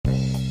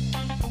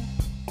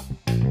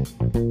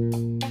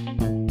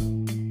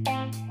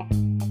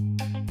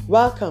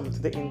Welcome to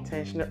the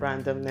Intentional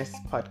Randomness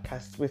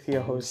podcast with your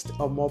host,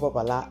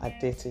 Omobabala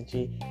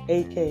Adeteji,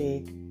 aka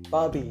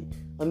Bobby.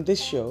 On this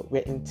show, we're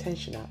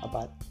intentional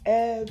about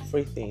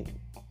everything.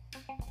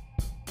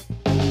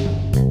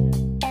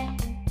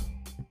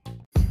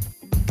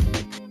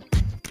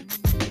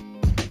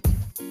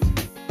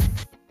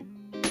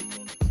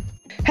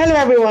 Hello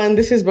everyone,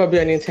 this is Bobby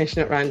on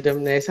Intentional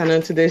Randomness, and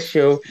on today's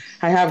show,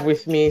 I have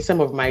with me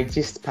some of my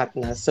gist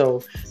partners.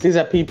 So these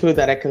are people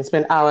that I can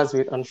spend hours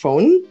with on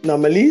phone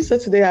normally. So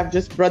today I've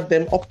just brought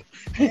them up.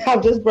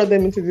 I've just brought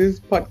them into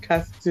this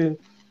podcast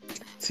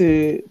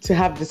to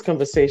have this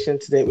conversation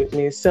today with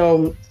me.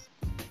 So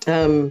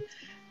on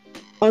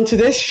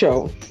today's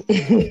show,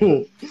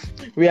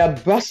 we're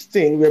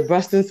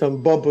busting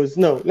some bubbles.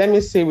 No, let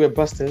me say we're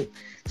busting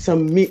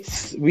some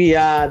myths. We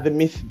are the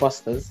myth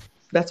busters.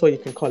 That's what you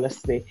can call us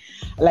today.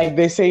 Like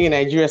they say in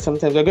Nigeria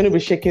sometimes, we're going to be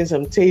shaking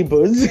some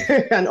tables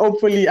and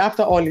hopefully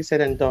after all is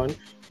said and done,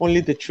 only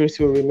the truth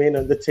will remain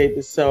on the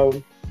table.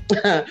 So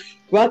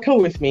welcome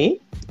with me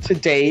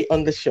today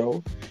on the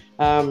show.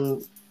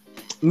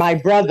 My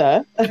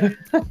brother,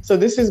 so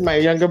this is my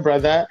younger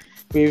brother.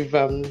 We've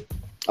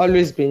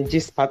always been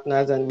gist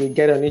partners and we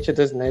get on each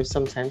other's nerves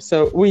sometimes.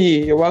 So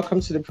you're welcome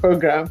to the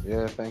program.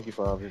 Yeah, thank you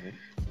for having me.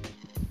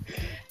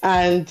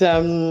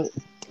 And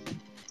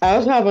I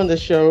also have on the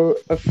show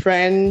a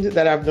friend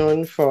that I've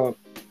known for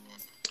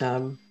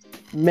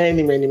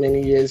many, many,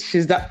 many years.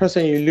 She's that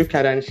person you look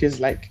at and she's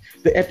like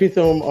the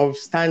epitome of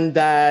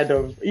standard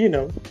of,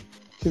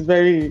 she's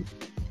very,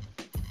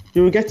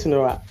 you will get to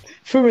know her.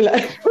 Fumila,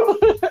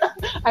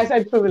 I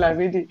said Fumila,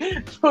 Midi.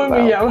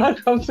 Fumi, you're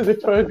welcome to the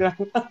program.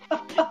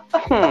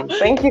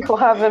 Thank you for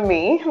having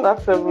me.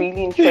 That's a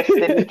really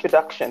interesting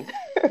introduction.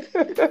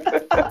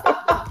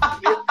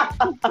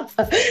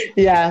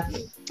 Yeah.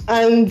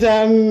 And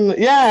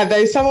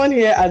there's someone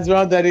here as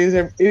well that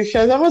she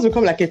has almost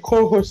become like a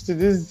co-host to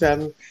this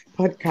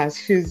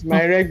podcast. She's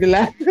my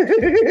regular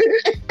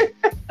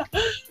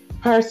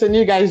person.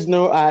 You guys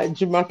know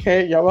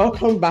Jumoke. You're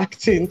welcome back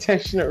to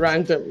Intentional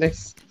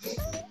Randomness.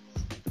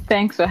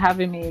 Thanks for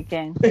having me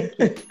again.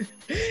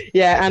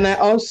 Yeah, and I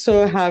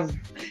also have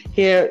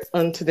here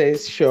on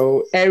today's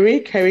show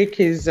Eric. Eric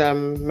is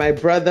my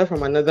brother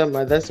from another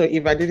mother. So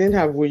if I didn't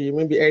have Willie,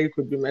 maybe Eric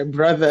would be my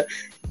brother.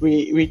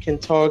 We can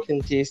talk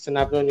and gist, and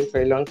I've known him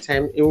for a long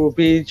time. It will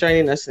be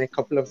joining us in a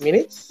couple of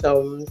minutes.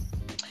 So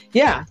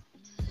yeah,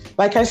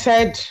 like I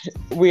said,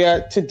 we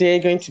are today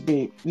going to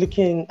be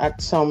looking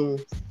at some,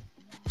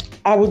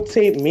 I would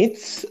say,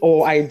 myths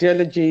or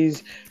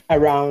ideologies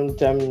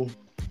around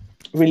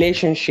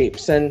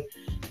relationships. And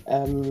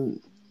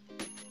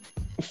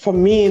for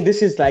me,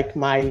 this is like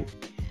my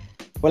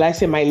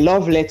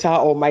love letter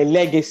or my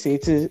legacy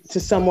to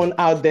someone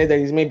out there that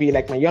is maybe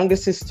like my younger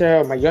sister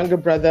or my younger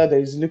brother that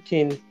is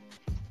looking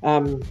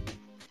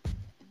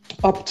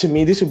up to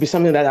me. This would be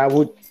something that I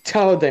would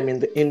tell them in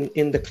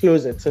the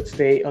closet. So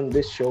today on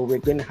this show, we're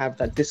going to have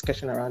that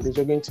discussion around this.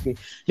 We're going to be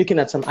looking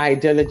at some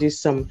ideologies,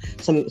 some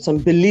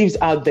beliefs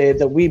out there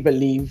that we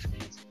believe,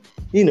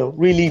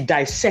 really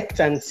dissect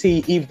and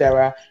see if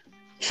there are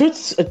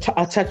truths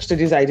attached to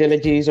these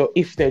ideologies or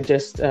if they're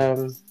just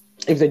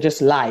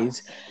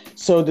lies.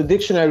 So the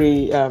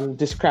dictionary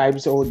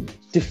describes or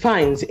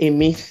defines a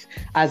myth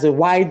as a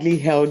widely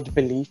held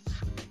belief,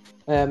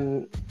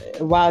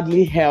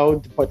 widely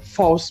held but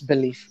false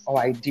belief or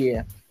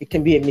idea. It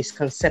can be a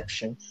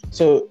misconception.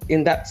 So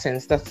in that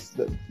sense, that's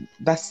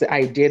the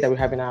idea that we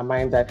have in our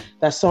mind, that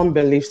there's some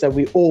beliefs that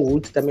we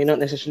hold that may not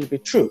necessarily be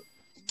true.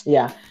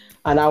 Yeah.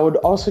 And I would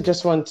also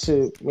just want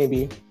to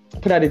maybe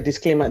put out a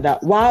disclaimer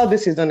that while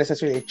this is not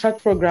necessarily a church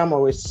program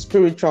or a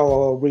spiritual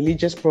or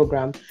religious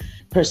program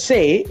per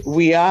se,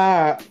 we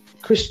are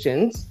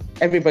Christians.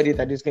 Everybody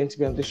that is going to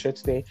be on the show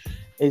today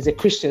is a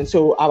Christian.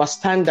 So our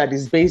standard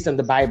is based on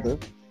the Bible.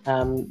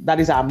 That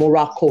is our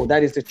moral code.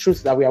 That is the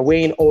truth that we are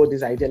weighing all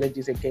these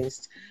ideologies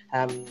against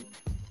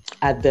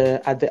at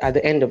the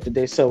end of the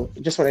day. So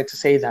just wanted to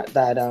say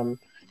that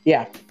we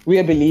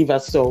are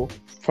believers. So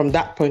from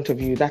that point of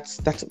view, that's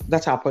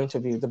our point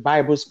of view, the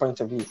Bible's point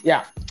of view.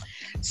 Yeah.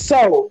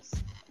 So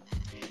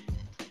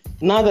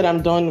now that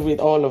I'm done with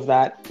all of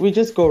that, we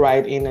just go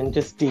right in and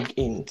just dig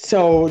in.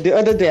 So the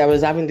other day I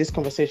was having this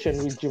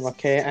conversation with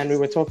Jumoke and we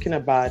were talking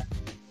about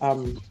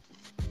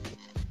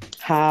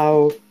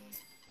how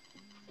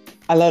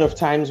a lot of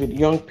times with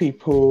young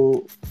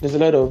people, there's a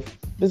lot of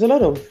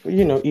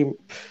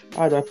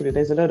how do I put it?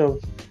 There's a lot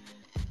of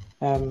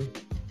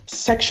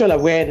sexual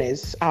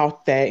awareness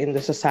out there in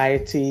the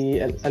society.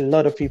 A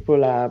lot of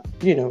people are,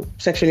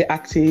 sexually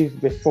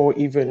active before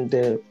even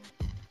the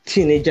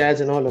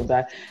teenagers and all of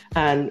that.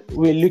 And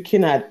we're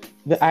looking at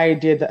the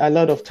idea that a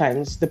lot of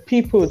times the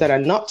people that are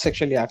not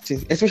sexually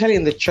active, especially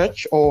in the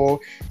church or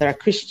that are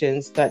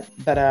Christians that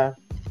are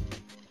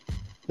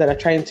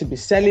trying to be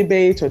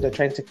celibate or they're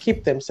trying to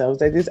keep themselves,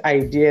 there's this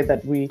idea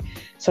that we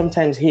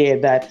sometimes hear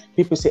that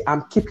people say,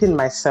 I'm keeping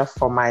myself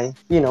for my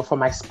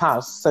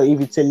spouse. So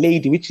if it's a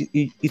lady, which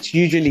it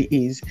usually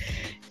is,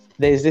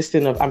 there's this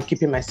thing of I'm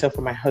keeping myself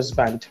for my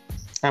husband.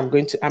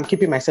 I'm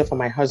keeping myself for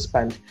my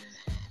husband.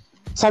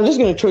 So I'm just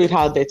going to throw it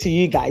out there to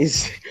you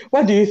guys.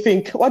 What do you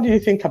think? What do you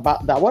think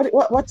about that?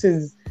 What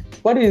is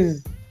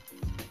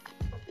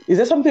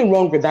there something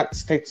wrong with that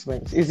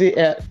statement? Is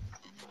it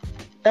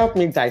help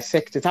me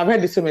dissect it? I've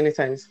heard it so many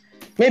times.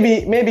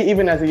 Maybe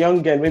even as a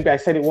young girl, maybe I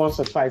said it once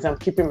or twice. I'm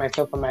keeping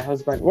myself for my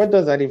husband. What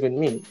does that even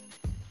mean?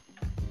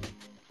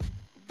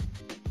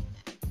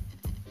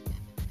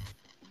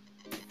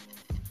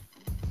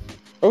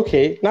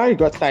 Okay, now you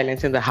got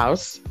silent in the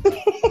house.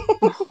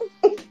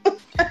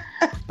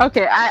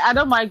 Okay, I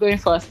don't mind going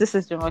first. This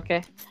is Jim.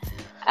 Okay.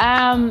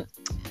 I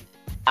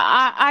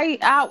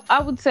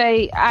would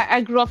say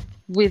I grew up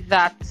with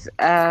that.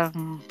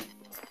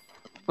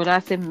 Would I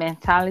say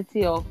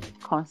mentality or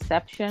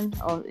conception,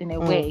 or in a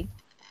way,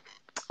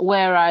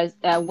 whereas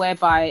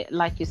whereby,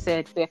 like you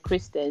said, we're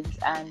Christians,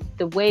 and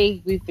the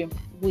way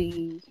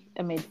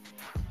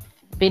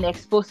being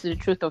exposed to the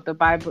truth of the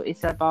Bible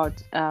is about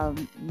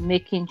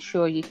making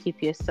sure you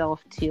keep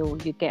yourself till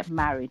you get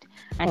married.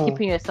 And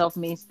keeping yourself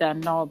means that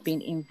not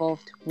being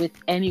involved with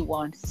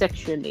anyone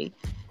sexually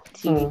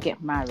till you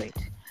get married.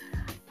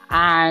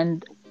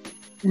 And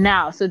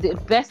now, so the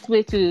best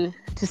way to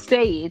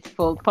say it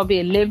for probably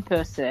a lame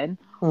person,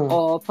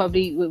 or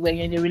probably when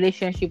you're in a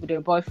relationship with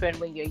your boyfriend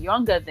when you're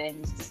younger, then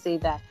is to say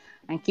that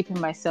I'm keeping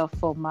myself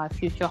for my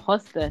future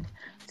husband.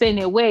 So in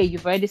a way,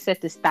 you've already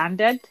set the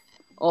standard,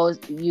 or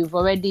you've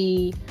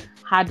already,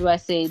 how do I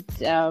say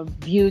it,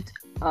 built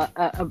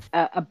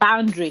a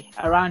boundary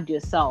around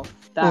yourself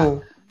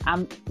that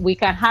we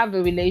can have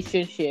a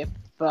relationship,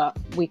 but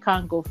we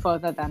can't go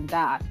further than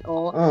that.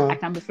 Or I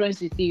can be friends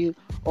with you,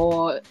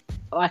 or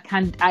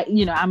I'm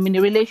in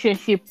a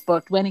relationship,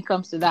 but when it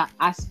comes to that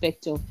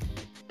aspect of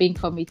being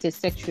committed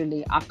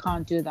sexually, I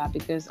can't do that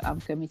because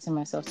I'm committing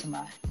myself to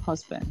my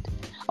husband,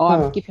 or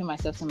I'm keeping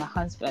myself to my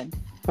husband.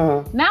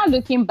 Now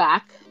looking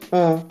back,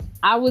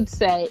 I would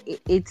say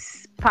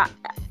it's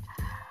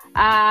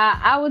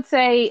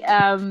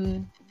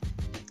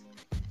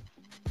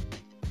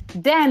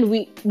then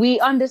we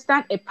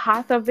understand a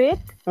part of it,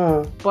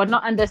 but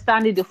not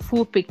understanding the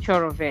full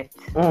picture of it.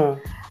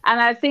 And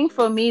I think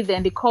for me,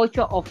 then the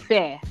culture of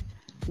fear,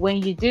 when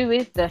you do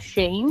it, the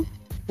shame,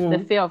 the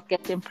fear of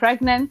getting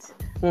pregnant,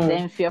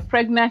 then if you're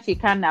pregnant, you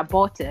can't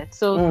abort it.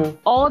 So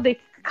all the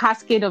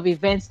cascade of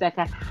events that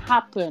can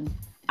happen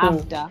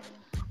after,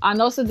 and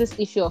also this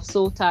issue of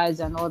soul ties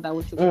and all that,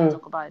 which we're going to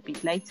talk about a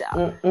bit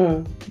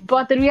later.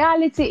 But the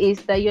reality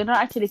is that you're not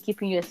actually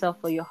keeping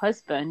yourself for your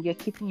husband. You're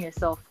keeping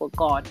yourself for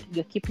God.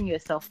 You're keeping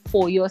yourself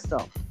for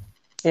yourself.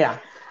 Yeah.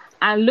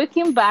 And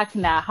looking back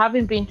now,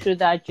 having been through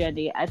that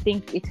journey, I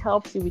think it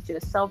helps you with your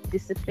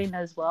self-discipline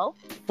as well,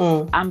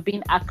 and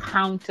being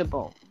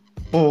accountable.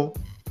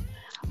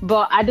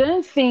 But I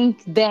don't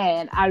think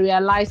then I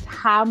realized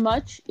how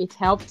much it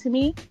helped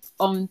me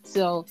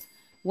until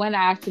when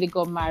I actually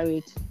got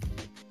married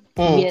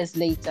years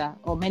later,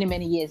 or many,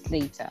 many years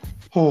later.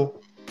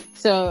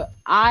 So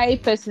I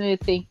personally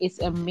think it's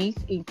a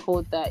myth in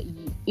code that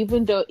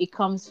even though it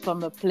comes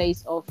from a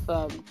place of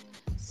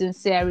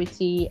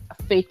sincerity,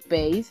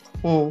 faith-based,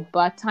 but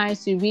at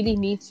times you really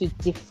need to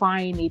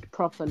define it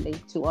properly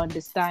to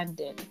understand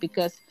it,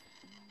 because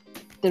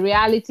the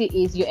reality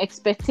is your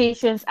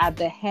expectations at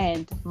the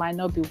end might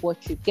not be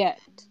what you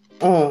get.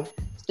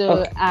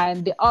 So,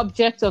 and the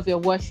object of your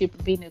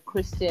worship being a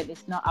Christian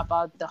is not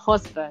about the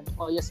husband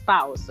or your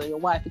spouse or your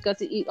wife, because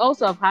it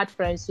also have had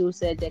friends who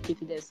said they're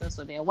keeping themselves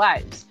for their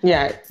wives.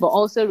 Yeah. But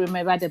also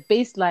remember, the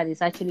baseline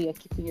is actually you're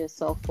keeping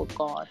yourself for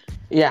God.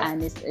 Yeah.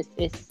 And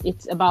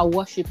it's about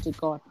worship to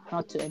God,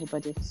 not to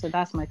anybody. So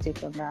that's my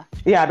take on that.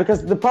 Yeah,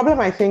 because the problem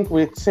I think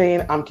with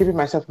saying I'm keeping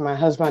myself for my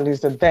husband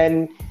is that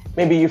then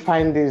maybe you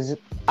find this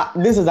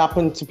has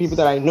happened to people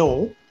that I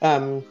know.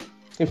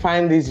 You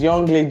find this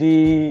young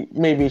lady,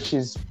 maybe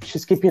she's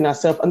keeping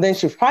herself, and then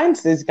she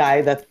finds this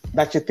guy that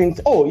she thinks,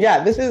 oh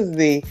yeah, this is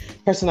the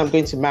person I'm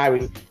going to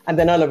marry. And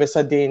then all of a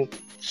sudden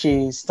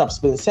she stops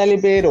being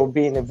celibate or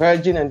being a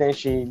virgin, and then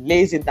she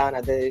lays it down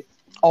at the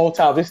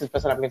altar of this is the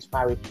person I'm going to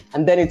marry.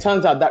 And then it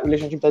turns out that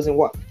relationship doesn't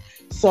work.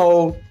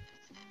 So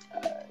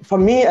for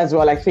me as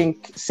well, I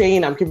think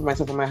saying I'm keeping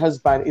myself for my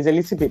husband is a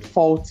little bit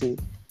faulty.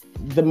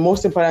 The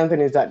most important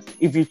thing is that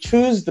if you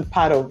choose the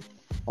path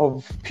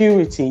of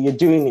purity, you're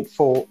doing it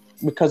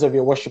because of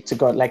your worship to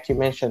God, like you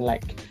mentioned.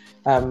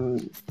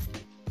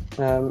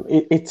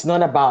 It's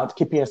not about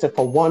keeping yourself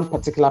for one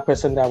particular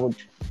person that would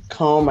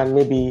come and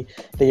maybe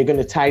that you're going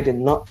to tie the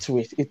knot to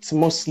it. It's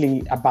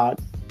mostly about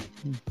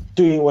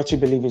doing what you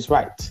believe is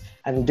right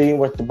and doing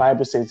what the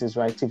Bible says is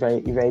right if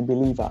you're a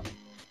believer.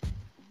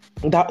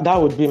 That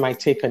would be my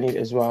take on it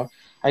as well.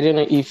 I don't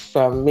know if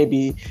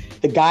maybe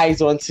the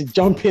guys want to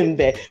jump in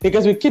there,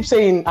 because we keep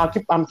saying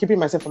I'm keeping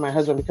myself for my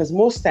husband, because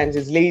most times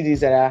it's ladies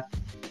that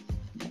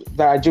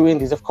are doing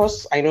this. Of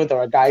course, I know there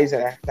are guys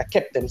that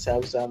kept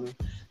themselves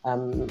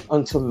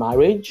until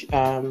marriage.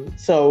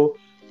 So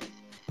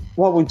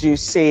what would you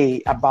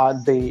say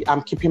about the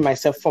I'm keeping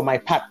myself for my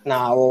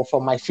partner or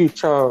for my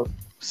future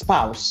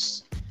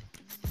spouse?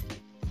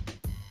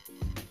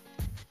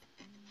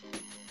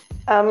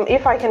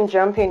 If I can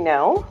jump in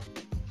now,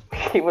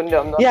 even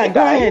though I'm not Yeah, the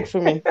go guy. ahead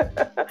for me.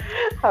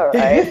 All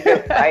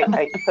right.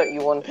 I thought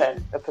you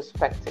wanted a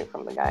perspective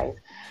from the guys.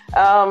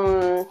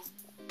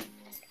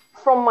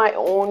 From my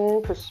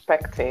own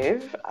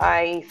perspective,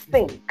 I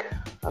think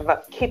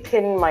that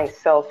keeping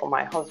myself or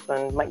my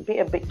husband might be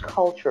a bit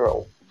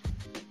cultural.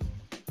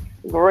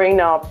 Growing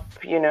up,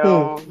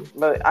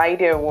 the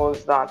idea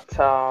was that,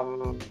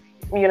 I'm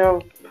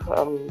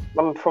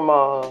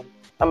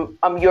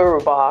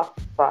Yoruba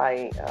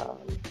by,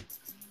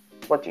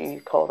 what do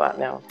you call that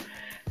now?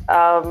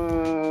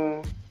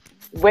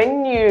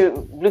 When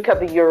you look at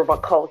the Yoruba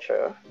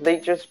culture, they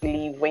just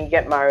believe when you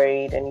get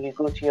married and you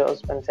go to your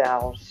husband's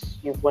house,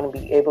 you want to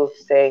be able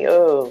to say,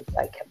 "Oh,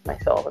 I kept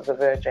myself as a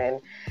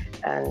virgin,"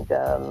 and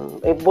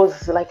it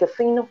was like a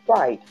thing of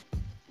pride.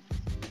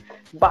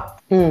 But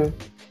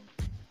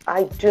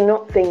I do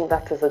not think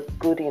that is a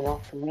good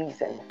enough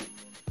reason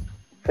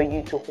for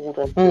you to hold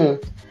on to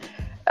it.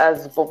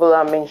 As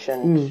Bobola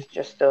mentioned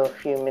just a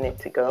few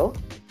minutes ago,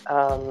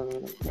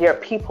 there are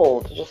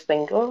people to just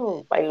think,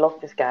 oh, I love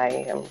this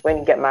guy, and when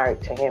you get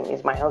married to him,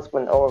 he's my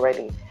husband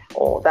already,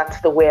 or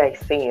that's the way I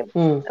see him.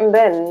 And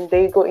then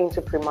they go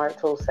into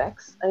premarital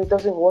sex, and it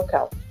doesn't work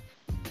out.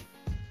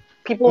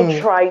 People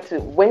try to,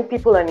 when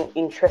people are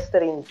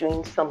interested in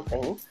doing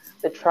something,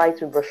 they try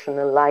to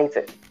rationalize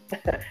it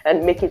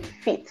and make it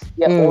fit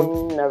their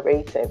own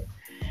narrative.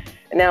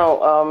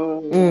 Now,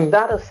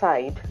 that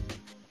aside,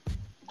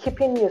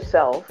 keeping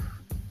yourself,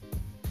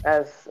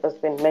 as has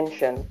been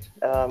mentioned,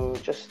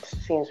 just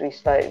since we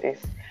started this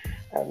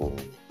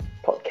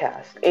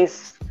podcast,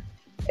 is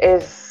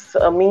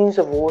a means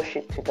of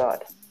worship to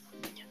God.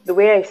 The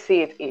way I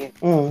see it is,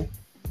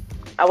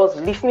 I was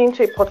listening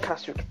to a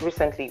podcast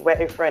recently where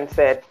a friend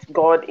said,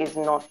 God is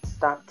not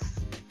that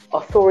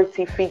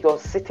authority figure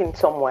sitting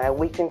somewhere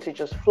waiting to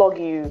just flog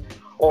you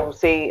or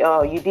say,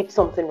 oh, you did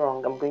something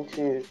wrong,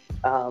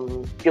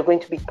 you're going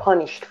to be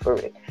punished for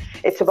it.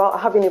 It's about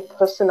having a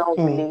personal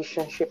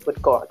relationship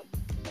with God.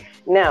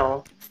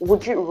 Now,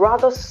 would you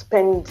rather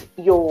spend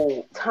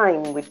your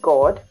time with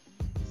God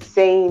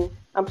saying,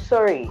 I'm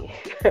sorry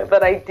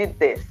that I did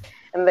this,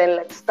 and then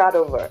let's start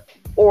over?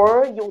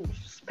 Or you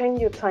spend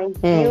your time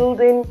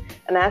building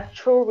an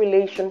actual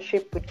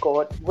relationship with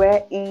God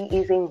where He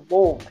is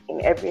involved in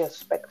every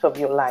aspect of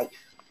your life?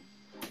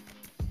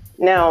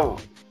 Now,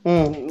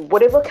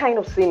 whatever kind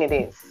of sin it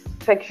is,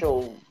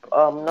 sexual,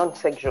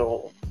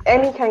 non-sexual,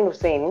 any kind of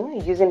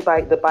sin, using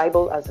the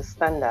Bible as a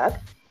standard,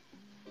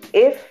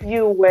 if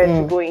you were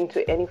to go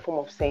into any form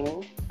of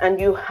sin and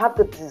you have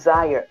the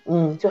desire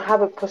to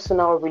have a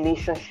personal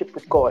relationship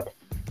with God,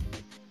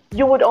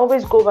 you would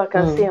always go back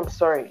and say, I'm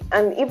sorry.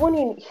 And even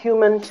in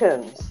human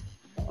terms,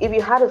 if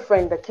you had a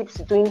friend that keeps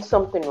doing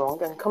something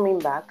wrong and coming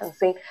back and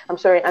saying, I'm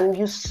sorry, and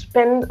you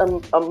spend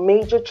a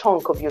major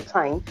chunk of your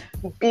time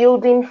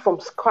building from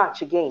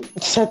scratch again,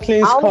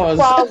 how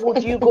far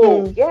would you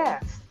go?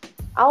 Yes.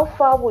 How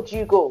far would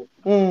you go?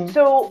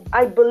 So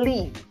I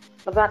believe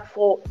that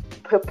for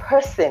a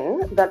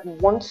person that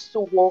wants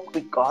to walk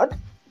with God,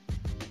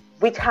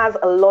 which has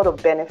a lot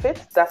of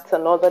benefits, that's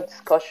another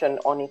discussion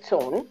on its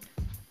own.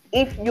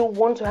 If you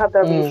want to have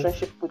that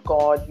relationship with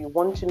God, you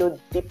want to know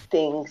deep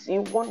things,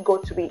 you want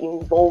God to be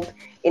involved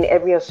in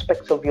every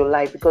aspect of your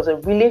life, because a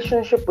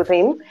relationship with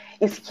Him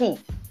is key.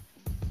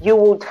 You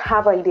would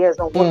have ideas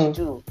on what to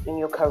do in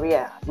your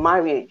career,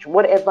 marriage,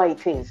 whatever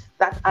it is.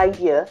 That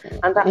idea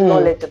and that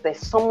knowledge that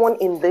there's someone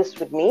in this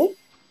with me,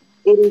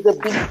 it is a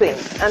big thing.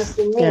 And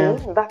for me,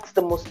 that's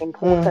the most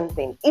important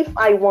thing. If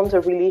I want a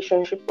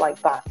relationship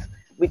like that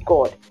with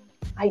God,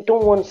 I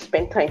don't want to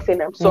spend time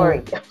saying, I'm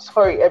sorry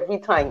every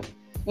time.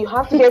 You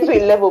have to get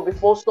to a level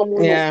before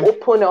someone will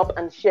open up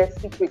and share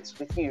secrets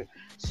with you.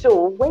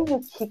 So when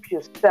you keep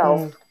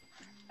yourself,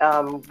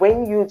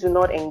 when you do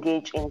not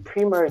engage in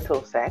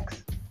premarital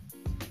sex,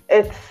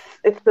 it's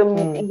a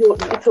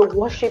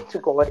worship to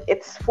God.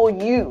 It's for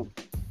you.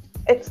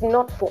 It's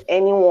not for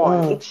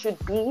anyone. It should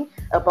be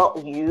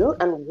about you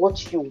and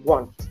what you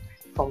want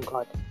from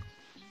God.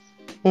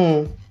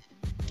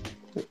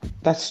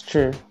 That's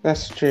true.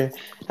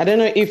 I don't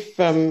know if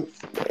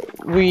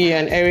we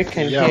and Eric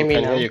can hear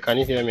me now. Can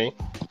you hear me?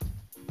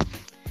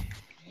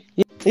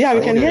 Yeah,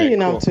 we can hear you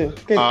now too.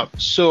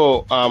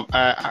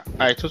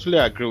 I totally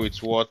agree with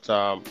what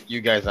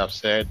you guys have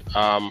said.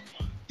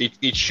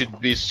 It should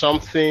be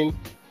something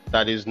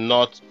that is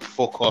not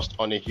focused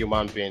on a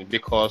human being,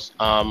 because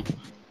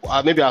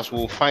maybe as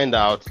we'll find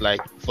out,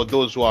 like for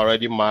those who are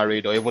already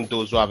married or even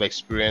those who have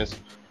experienced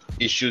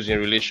issues in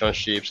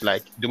relationships,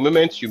 like the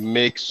moment you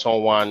make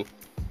someone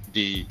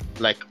the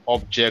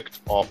object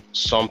of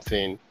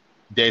something,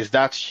 there's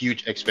that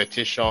huge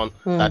expectation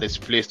that is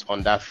placed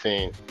on that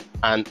thing.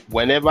 And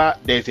whenever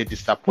there's a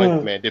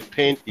disappointment, the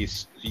pain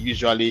is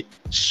usually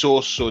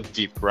so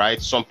deep,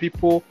 right? Some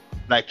people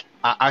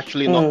are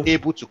actually not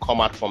able to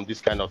come out from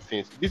this kind of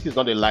things. This is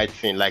not a light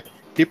thing. Like,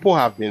 people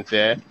have been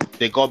there,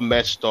 they got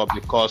messed up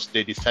because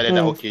they decided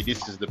that, okay,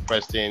 this is the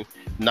person,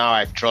 now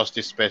I trust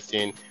this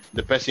person.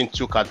 The person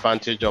took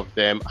advantage of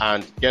them,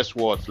 and guess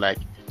what? Like,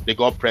 they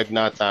got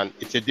pregnant, and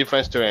it's a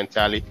different story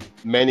entirely.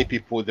 Many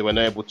people, they were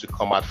not able to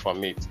come out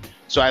from it.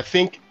 So I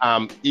think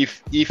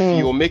if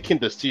you're making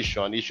the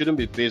decision, it shouldn't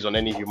be based on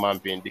any human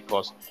being,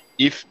 because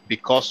if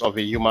because of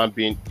a human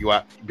being you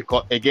are,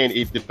 because again,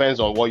 it depends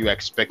on what you're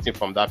expecting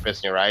from that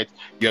person, right?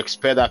 You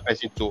expect that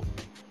person to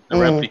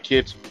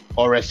replicate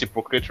or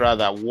reciprocate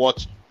rather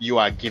what you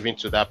are giving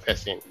to that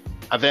person.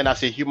 And then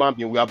as a human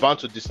being, we are bound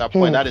to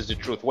disappoint. That is the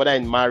truth. Whether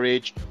in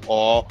marriage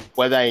or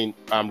whether in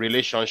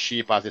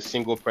relationship as a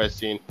single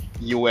person,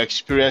 you will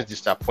experience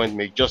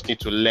disappointment. You just need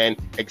to learn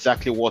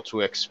exactly what to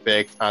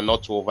expect and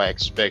not to over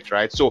expect,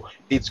 right? So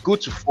it's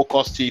good to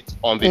focus it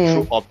on the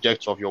true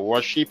object of your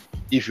worship.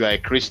 If you are a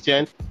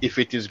Christian, if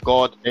it is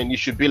God, then you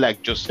should be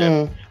like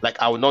Joseph.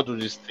 Like, I will not do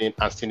this thing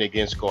and sin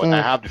against God.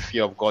 I have the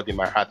fear of God in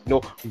my heart.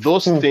 No,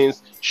 those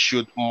things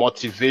should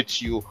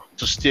motivate you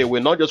to stay away,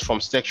 not just from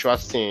sexual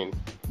sin,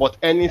 but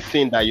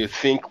anything that you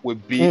think will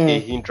be a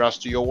hindrance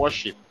to your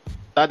worship.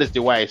 That is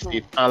the way I see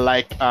it. And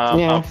like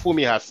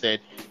Fumi has said,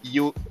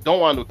 you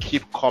don't want to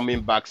keep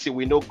coming back. See,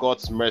 we know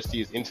God's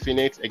mercy is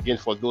infinite. Again,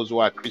 for those who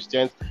are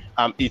Christians,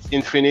 it's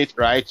infinite,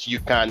 right? You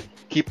can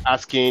keep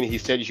asking. He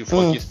said you should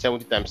forgive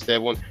 70 times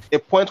 7. A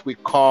point will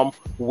come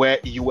where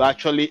you will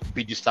actually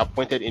be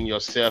disappointed in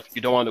yourself.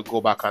 You don't want to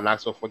go back and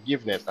ask for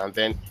forgiveness, and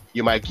then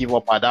you might give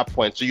up at that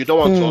point. So you don't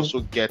want to also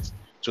get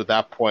to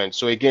that point.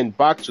 So again,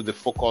 back to the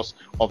focus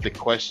of the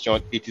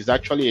question, it is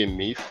actually a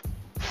myth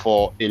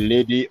for a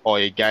lady or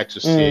a guy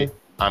to say,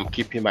 I'm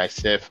keeping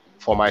myself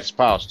for my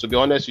spouse. To be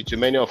honest with you,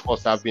 many of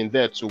us have been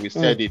there too. We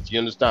said it, you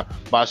understand?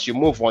 But as you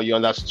move on, you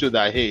understood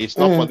that, hey, it's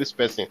not for this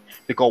person.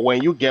 Because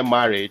when you get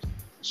married,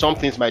 some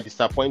things might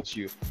disappoint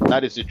you.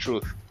 That is the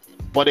truth.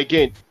 But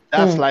again,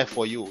 that's life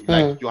for you.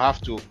 Like, you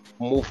have to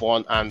move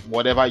on, and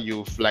whatever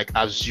you've like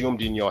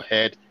assumed in your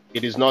head,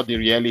 it is not the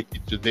reality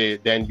today.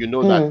 Then you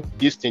know that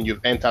this thing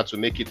you've entered to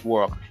make it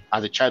work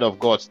as a child of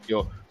God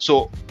still.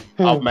 So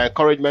my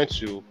encouragement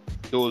to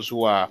those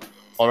who are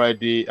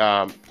already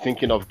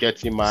thinking of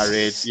getting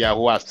married,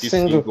 who are still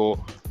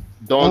single,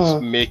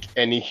 don't make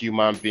any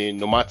human being,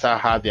 no matter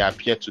how they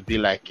appear to be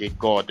like a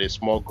god, a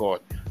small god,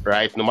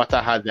 right? No matter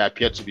how they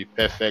appear to be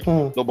perfect,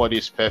 nobody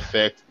is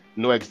perfect.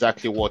 Know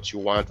exactly what you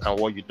want and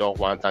what you don't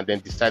want, and then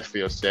decide for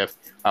yourself.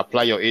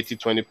 Apply your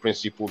 80-20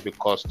 principle,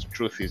 because the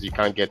truth is you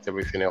can't get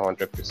everything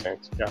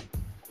 100%.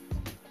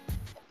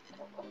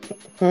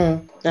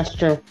 That's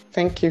true.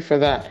 Thank you for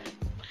that.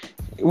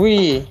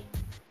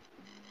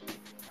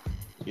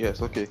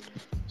 Yes, okay.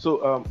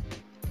 So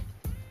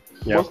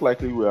most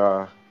likely we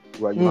are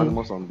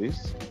unanimous on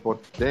this,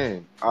 but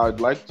then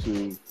I'd like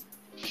to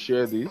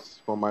share this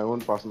from my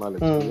own personal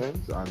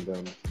experience.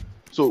 And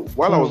so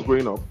while I was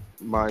growing up,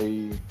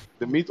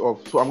 the myth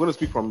of, so I'm going to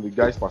speak from the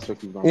guy's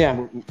perspective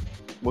now.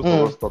 Most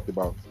of us talked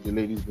about the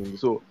ladies doing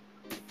this. So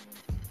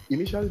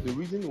initially, the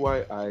reason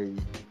why I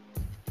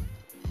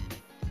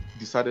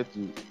decided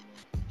to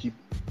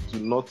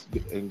not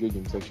engage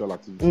in sexual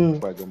activity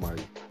before I got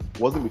married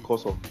wasn't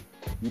because of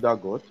either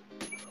God,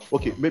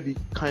 okay, maybe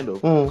kind of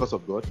because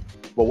of God,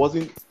 but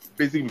wasn't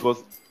basically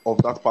because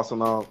of that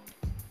personal,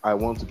 I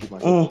want to keep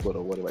myself to God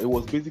or whatever. It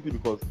was basically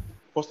because,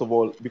 first of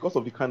all, because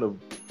of the kind of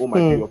home I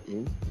grew up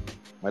in,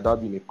 my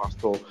dad being a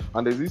pastor,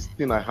 and there's this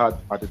thing I had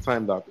at the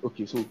time that,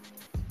 okay, so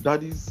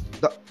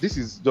this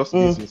is just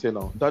being sincere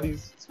now.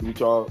 Daddy's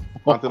spiritual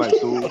antenna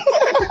is so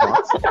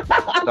smart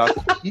that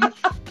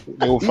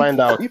they will find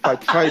out. If I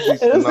try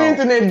this now,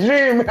 in a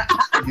dream.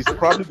 He's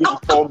probably going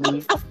to call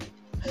me.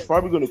 He's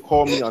probably going to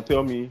call me and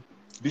tell me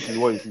this is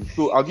what it is.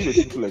 So I'll give a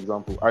simple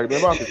example. I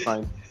remember at the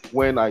time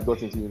when I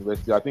got into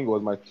university, I think it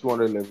was my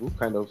 200 level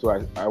kind of. So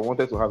I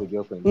wanted to have a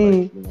girlfriend,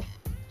 right, you know.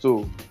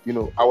 So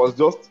I was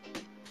just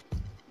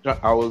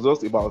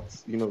about,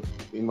 in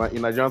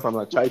Nigerian time,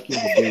 like chiking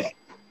the babe.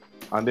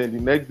 And then the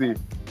next day,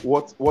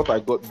 what I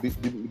got, the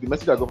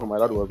message I got from my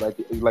dad was like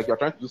you're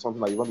trying to do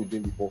something that you've not been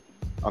doing before,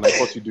 and I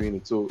caught you doing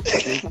it. So I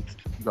think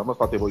you have not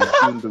started, but you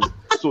shouldn't do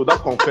it. So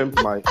that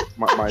confirmed my take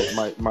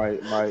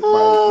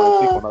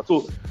on that.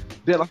 So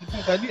then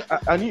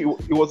I knew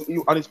it was,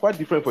 and it's quite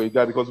different for a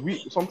guy, because we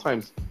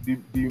sometimes the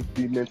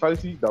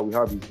mentality that we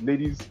have is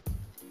ladies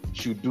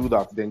should do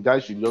that, then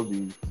guys should just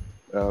be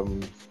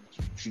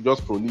should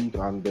just prolific,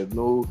 and there's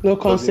no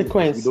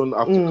consequence. You don't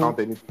have to count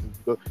anything.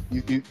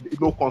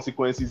 No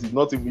consequences. It's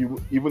not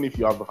even if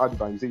you have had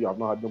it and you say you have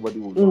not had, nobody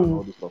will do and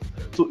all this stuff.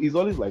 So it's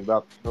always like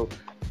that,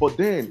 But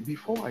then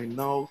before I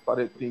now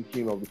started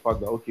thinking of the fact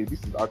that, okay,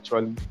 this is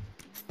actually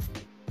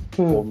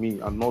for me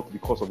and not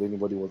because of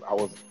anybody,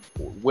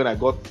 when I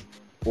got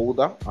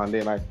older and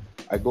then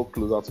I got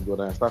closer to God,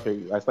 and I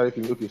started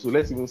feeling, okay, so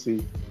let's even say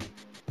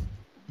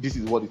this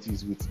is what it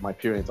is with my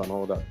parents and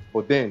all that.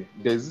 But then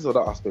there's this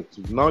other aspect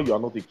too. Now you are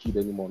not a kid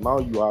anymore. Now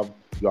you are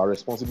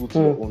responsible to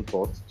your own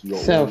thoughts, to your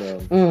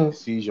own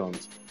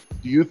decisions.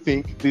 Do you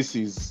think this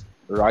is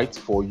right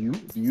for you?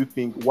 Do you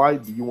think, why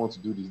do you want to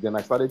do this? Then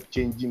I started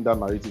changing that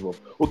narrative of,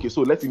 okay,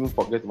 so let's even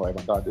forget my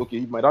dad. Okay,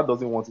 if my dad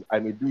doesn't want it, I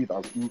may do it,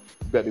 I'll still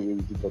get away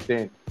with it. But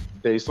then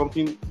there is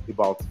something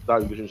about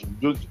that relationship.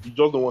 You just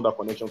don't want that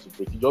connection to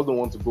break. You just don't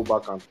want to go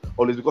back and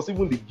always, because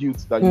even the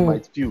guilt that you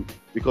might feel,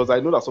 because I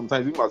know that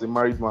sometimes, even as a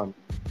married man,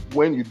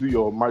 when you do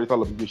your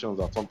marital obligations,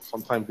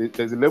 sometimes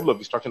there's a level of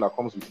distraction that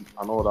comes with it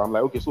and all that. I'm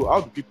like, okay, so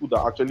how do people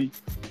that actually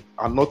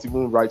are not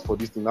even right for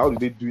this thing, how do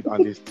they do it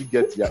and they still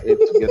get their head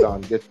together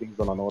and get things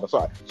done and all that?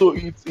 So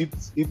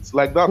it's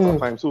like that at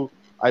times. So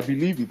I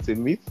believe it's a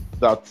myth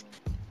that,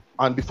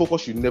 and the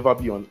focus should never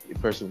be on a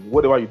person.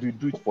 Whatever you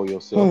do it for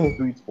yourself,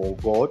 do it for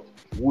God,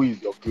 who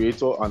is your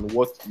creator, and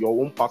what your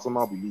own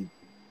personal belief.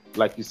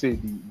 Like you say,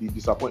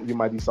 you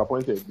might be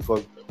disappointed,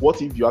 because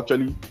what if you are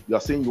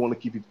saying you want to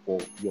keep it for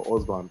your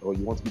husband, or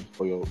you want to keep it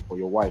for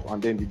your wife,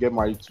 and then you get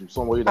married to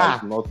somebody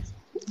that is not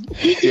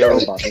tear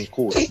up and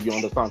cold. You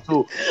understand?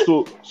 So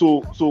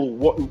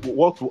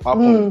what will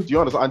happen? Do you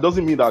understand? And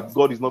doesn't mean that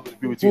God is not going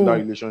to be with you in that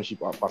relationship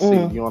per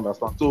se. You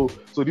understand? So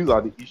these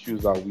are the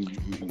issues that we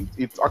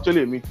it's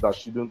actually a myth that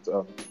shouldn't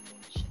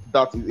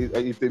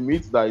it's a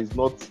myth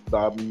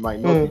that might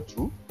not be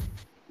true,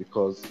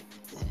 because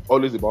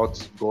always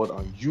about God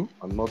and you,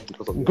 and not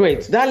because of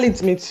Great. That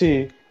leads me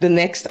to the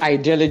next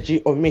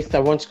ideology or myth I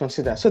want to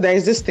consider. So there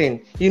is this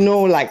thing,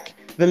 like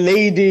the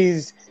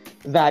ladies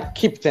that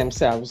keep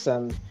themselves.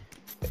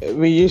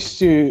 We used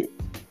to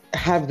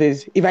have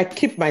this: if I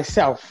keep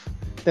myself,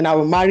 then I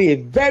will marry a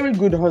very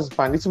good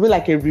husband. It will be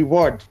like a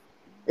reward,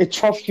 a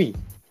trophy.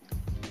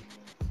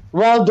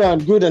 Well done,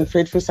 good and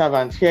faithful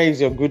servant. Here is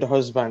your good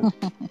husband.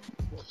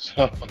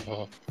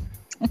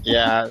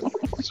 Yeah,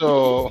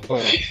 so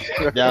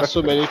there are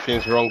so many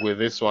things wrong with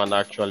this one,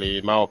 actually,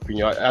 in my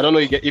opinion. I don't know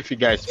if you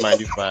guys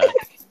mind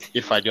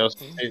if I just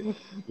go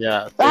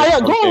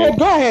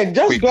ahead,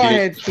 just quickly. Go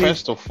ahead, please.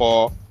 First of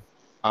all,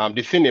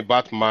 the thing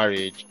about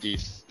marriage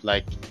is,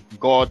 like,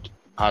 God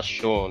has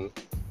shown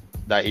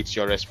that it's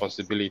your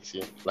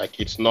responsibility. Like,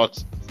 it's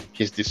not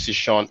his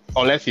decision,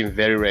 unless in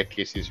very rare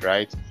cases,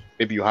 right?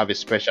 Maybe you have a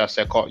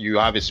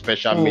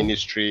special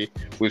ministry.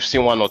 We've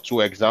seen one or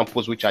two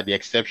examples, which are the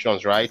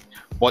exceptions, right?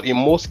 But in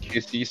most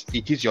cases,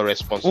 it is your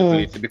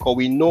responsibility, because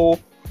we know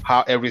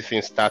how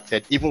everything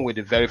started, even with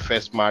the very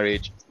first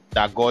marriage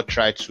that God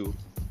tried to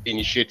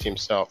initiate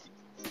himself.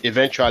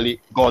 Eventually,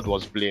 God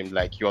was blamed.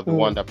 Like, you're the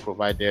one that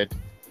provided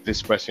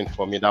this person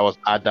for me. That was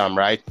Adam,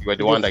 right? You were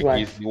the one that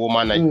is the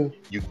woman that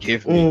you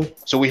gave me.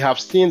 So we have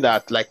seen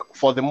that, like,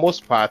 for the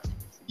most part,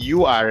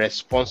 you are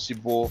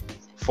responsible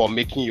for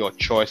making your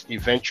choice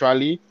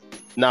eventually.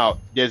 Now,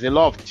 there's a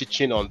lot of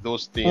teaching on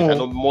those things. I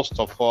know most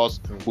of us,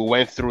 we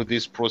went through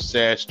this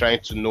process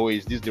trying to know,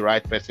 is this the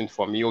right person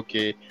for me?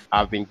 Okay,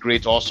 I've been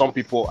great. Or some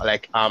people,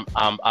 like,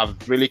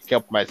 I've really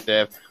kept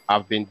myself.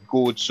 I've been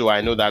good, so I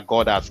know that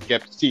God has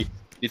kept. See,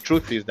 the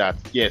truth is that,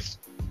 yes,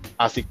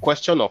 as a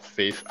question of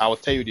faith, I will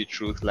tell you the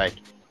truth. Like,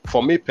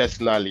 for me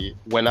personally,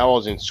 when I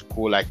was in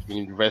school, like in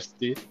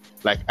university,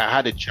 like, I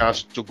had a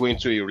chance to go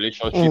into a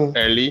relationship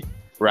early,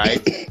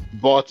 right?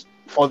 But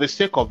for the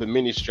sake of the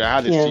ministry, I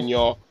had a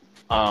senior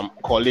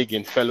colleague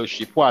in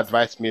fellowship who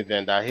advised me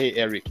then that, hey,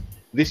 Eric,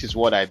 this is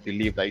what I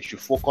believe, that you should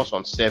focus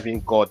on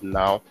serving God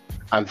now,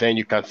 and then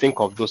you can think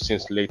of those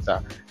things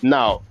later.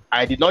 Now,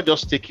 I did not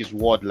just take his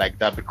word like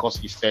that because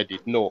he said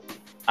it. No,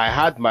 I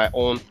had my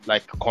own,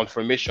 like,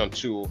 confirmation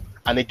too.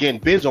 And again,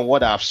 based on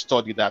what I've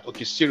studied, that,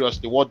 okay,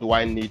 seriously, what do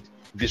I need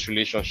this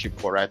relationship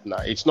for right now?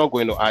 It's not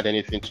going to add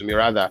anything to me.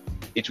 Rather,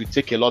 it will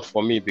take a lot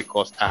for me,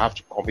 because I have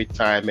to commit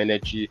time,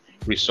 energy,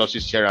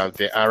 resources here and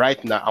there. And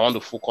right now, I want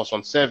to focus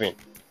on serving.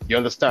 You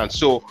understand?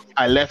 So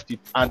I left it,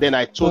 and then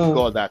I told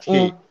God that,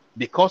 hey,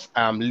 because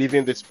I'm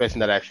leaving this person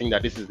that I think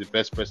that this is the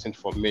best person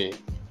for me,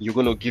 you're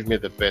going to give me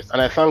the best.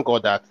 And I thank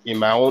God that, in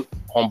my own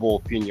humble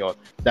opinion,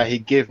 that he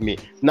gave me.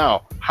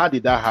 Now, how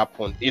did that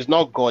happen? It's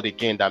not God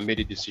again that made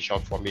a decision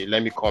for me.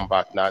 Let me come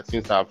back now,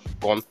 since I've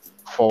gone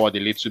forward a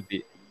little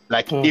bit.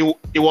 Like,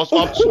 it was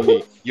up to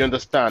me. You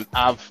understand?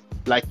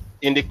 Like,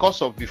 in the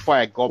course of before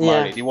I got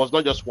married, it was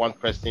not just one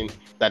person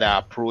that I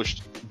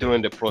approached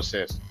during the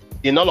process.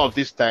 In all of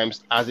these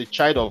times, as a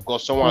child of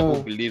God, someone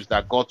who believes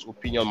that God's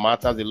opinion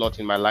matters a lot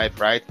in my life,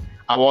 right?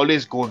 I will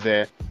always go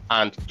there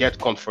and get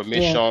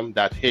confirmation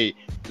that, hey,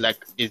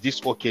 like, is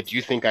this okay? Do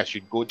you think I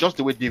should go? Just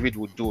the way David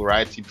would do,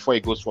 right? Before he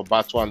goes for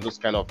battle and those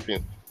kind of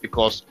things.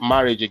 Because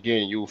marriage,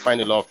 again, you will find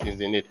a lot of things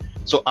in it.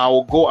 So I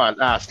will go and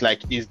ask,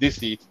 like, is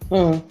this it?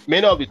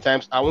 Many of the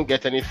times, I won't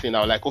get anything.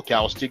 I'm like, okay,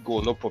 I'll still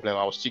go. No problem.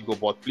 I'll still go.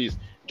 But please,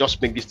 just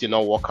make this thing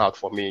not work out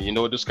for me. You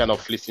know, those kind of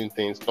fleecing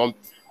things. Don't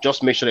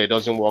just make sure that it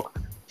doesn't work.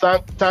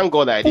 Thank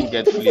God I didn't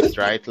get fleeced,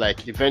 right?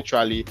 Like,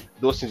 eventually,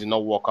 those things did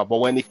not work out. But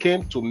when it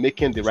came to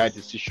making the right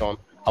decision,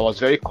 I was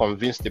very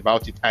convinced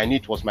about it. I knew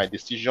it was my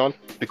decision,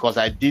 because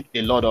I did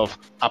a lot of,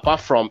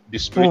 apart from the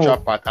spiritual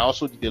part, I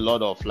also did a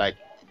lot of, like,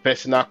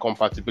 personal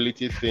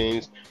compatibility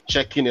things,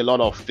 checking a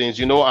lot of things,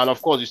 you know. And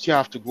of course, you still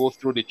have to go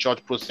through the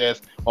church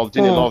process of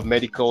doing a lot of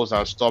medicals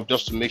and stuff,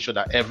 just to make sure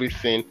that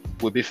everything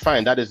will be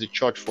fine. That is the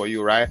church for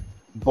you, right?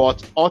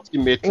 but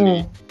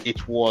ultimately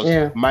it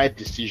was my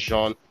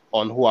decision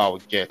on who I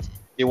would get.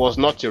 It was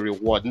not a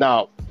reward.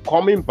 Now,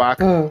 coming back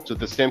to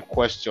the same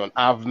question,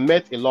 I've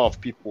met a lot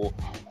of people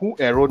who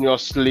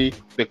erroneously,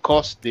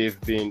 because they've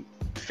been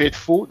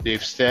faithful,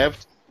 they've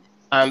served,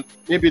 and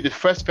maybe the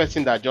first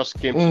person that just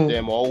came to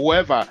them or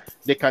whoever,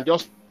 they can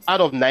just,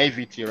 out of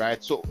naivety,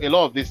 right? So a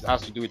lot of this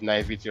has to do with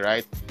naivety,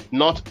 right?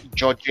 Not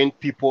judging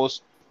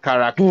people's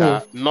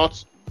character,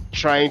 not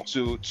trying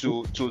to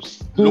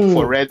look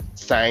for red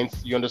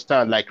signs, you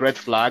understand, like red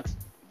flags.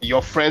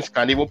 Your friends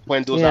can even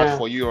point those out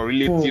for you, or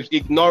relatives,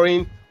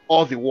 ignoring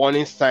all the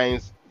warning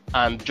signs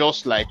and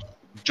just like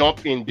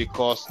jump in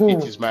because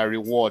it is my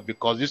reward,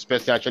 because this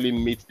person actually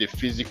meets the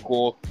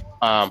physical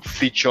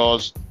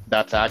features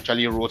that I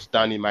actually wrote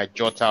down in my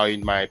jotter or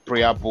in my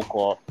prayer book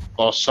or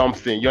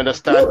something, you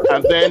understand?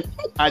 And then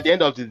at the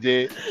end of the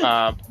day,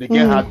 they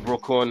get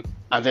heartbroken,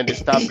 and then they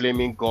start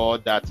blaming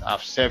God that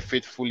I've served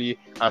faithfully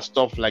and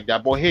stuff like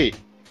that. But hey,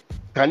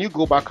 can you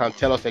go back and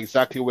tell us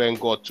exactly when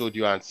God told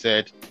you and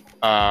said,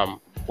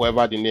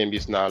 whoever the name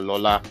is now,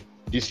 Lola,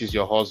 this is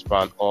your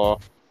husband, or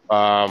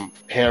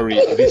Henry,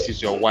 this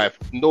is your wife?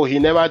 No, he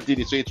never did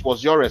it. So it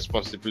was your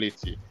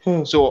responsibility.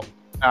 So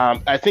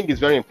I think it's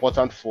very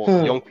important for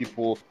young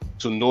people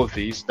to know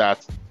this,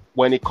 that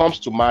when it comes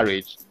to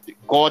marriage,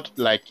 God,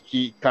 like,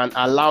 he can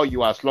allow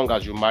you, as long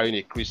as you're marrying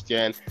a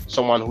Christian,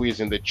 someone who is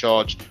in the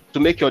church, to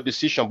make your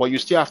decision, but you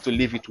still have to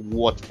leave it to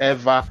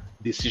whatever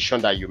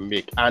decision that you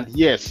make. And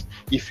yes,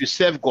 if you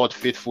serve God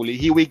faithfully,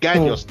 he will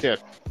guide your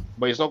steps,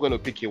 but he's not going to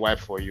pick a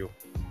wife for you.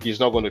 He's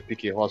not going to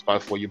pick a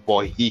husband for you,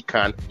 but he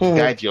can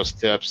guide your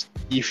steps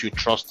if you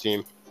trust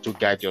him to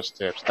guide your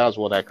steps. That's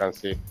what I can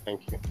say.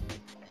 Thank you.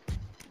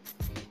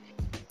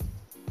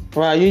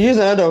 Wow, you use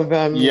a lot of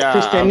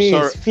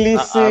Christianese,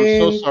 fleecing.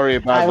 I'm so sorry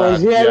about that. I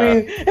was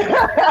hearing.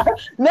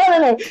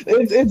 No.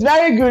 It's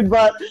very good,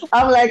 but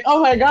I'm like,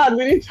 oh my God,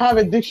 we need to have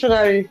a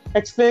dictionary.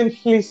 Explain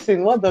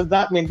fleecing. What does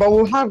that mean? But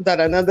we'll have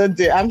that another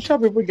day. I'm sure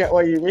people get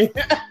what you mean.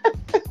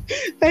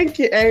 Thank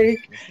you,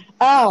 Eric.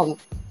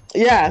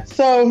 Yeah.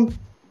 So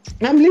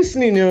I'm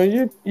listening.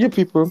 You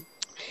people.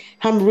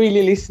 I'm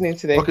really listening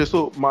today. Okay,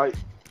 so my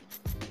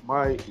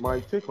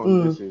take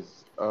on this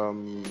is,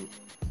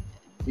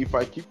 if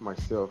I keep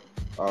myself,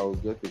 I'll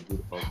get a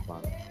good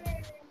husband.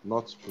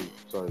 Not true,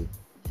 sorry.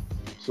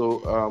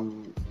 So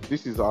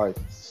this is how I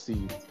see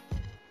it.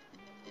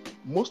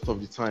 Most of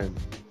the time,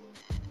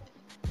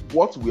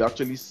 what we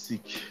actually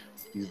seek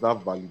is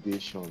that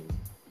validation,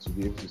 to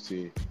be able to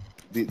say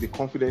the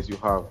confidence you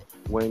have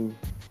when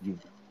you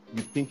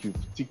think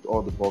you've ticked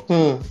all the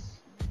boxes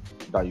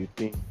that you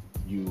think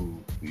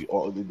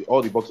all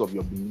the boxes of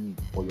your belief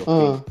or your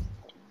faith.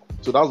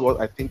 So that's what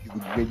I think is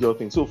the major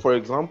thing. So for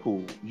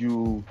example,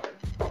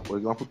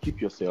 keep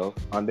yourself,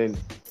 and then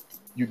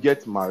you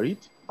get married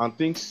and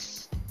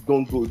things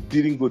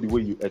didn't go the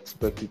way you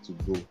expected to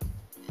go.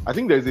 I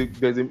think there's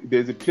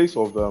a place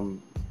of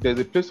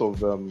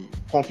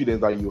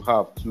confidence that you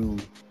have to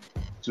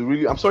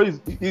really. I'm sorry,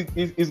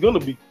 it's going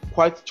to be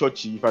quite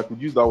churchy if I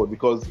could use that word,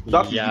 because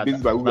that's the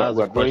basis by which we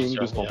are drawing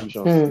these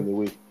conclusions in a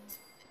way.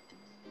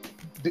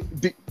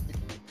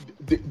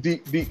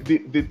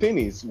 The thing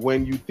is,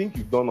 when you think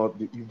you've done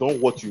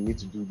what you need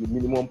to do, the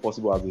minimum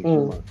possible as a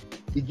human,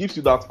 it gives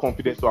you that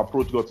confidence to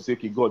approach God to say,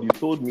 okay, God, you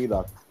told me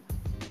that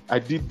I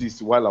did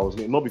this while I was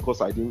not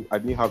because I didn't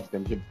have the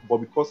temptation, but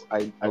because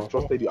I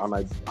trusted you,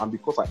 and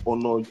because I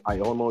honored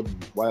you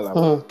while I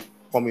was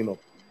coming up.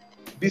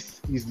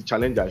 This is the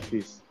challenge I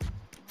face.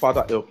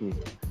 Father, help me.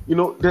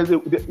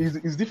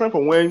 It's different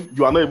from when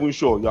you are not even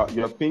sure.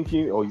 You're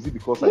thinking, or is it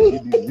because I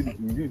did this? Is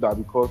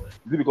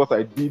it because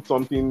I did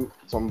something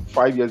some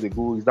 5 years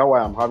ago? Is that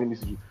why I'm having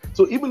this issue?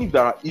 So even if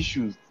there are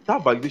issues,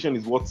 that validation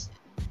is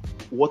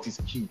what is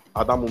key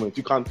at that moment.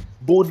 You can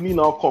boldly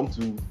now come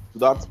to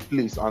that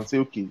place and say,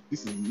 okay,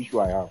 this is the issue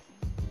I have.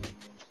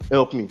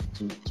 Help me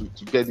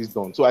to get this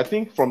done. So I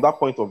think from that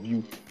point of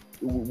view,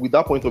 with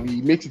that point of view,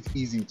 it makes it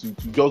easy to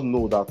just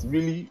know that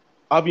really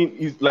having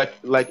is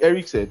like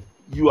Eric said,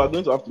 you are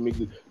going to have to make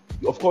it.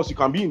 Of course, you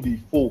can be in the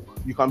folk,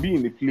 you can be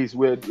in the place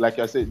where, like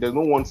I said, there's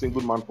no one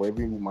single man for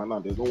every woman,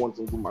 and there's no one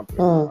single man for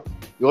every woman.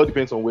 It all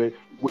depends on where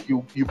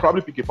you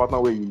probably pick a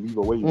partner where you live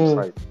or where you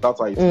reside. That's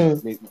how it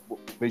is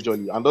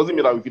majorly. And doesn't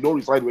mean that if you don't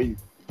reside where you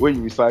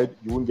reside,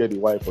 you won't get a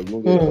wife or you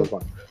won't get a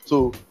husband.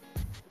 So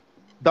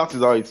that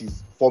is how it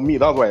is. For me,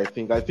 that's why I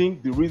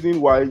think the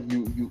reason why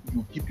you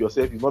keep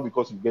yourself is not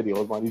because you get a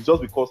husband, it's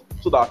just because,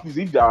 so that at least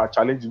if there are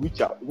challenges,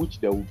 which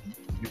there will be,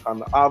 you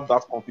can have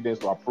that confidence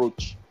to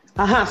approach.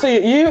 So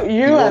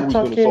you are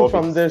talking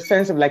from the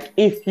sense of, like,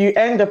 if you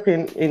end up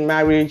in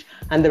marriage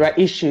and there are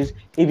issues,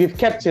 if you've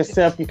kept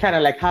yourself, you kind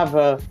of like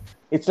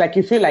it's like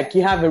you feel like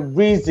you have a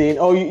reason,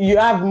 or you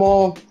have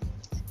more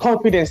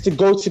confidence to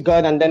go to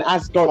God and then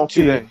ask God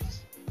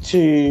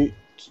to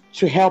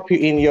help you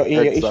in your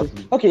issues.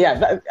 Okay,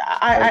 yeah,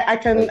 I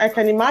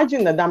can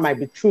imagine that might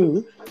be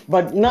true,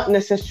 but not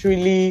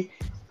necessarily.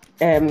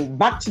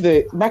 Back to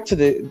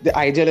the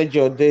ideology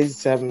or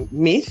this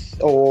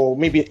myth, or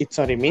maybe it's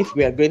not a myth.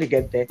 We are going to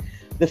get there.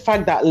 The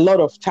fact that a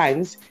lot of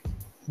times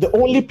the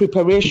only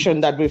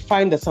preparation that we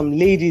find that some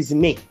ladies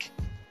make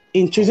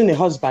in choosing a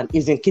husband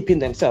is in keeping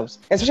themselves,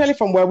 especially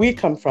from where we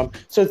come from.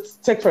 So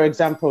take, for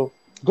example,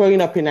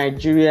 growing up in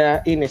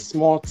Nigeria, in a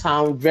small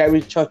town,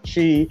 very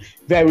churchy,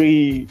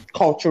 very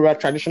cultural,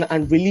 traditional,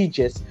 and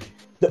religious.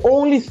 The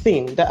only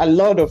thing that a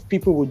lot of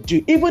people would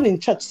do, even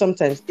in church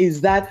sometimes, is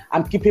that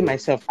I'm keeping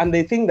myself. And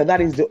they think that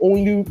is the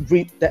only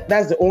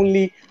that's the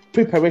only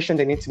preparation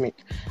they need to make.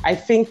 I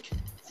think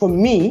for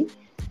me,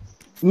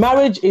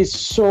 marriage is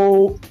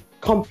so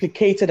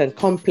complicated and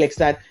complex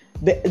that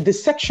the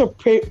sexual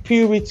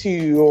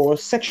purity or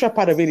sexual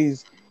part of it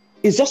is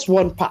just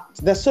one part.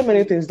 There's so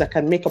many things that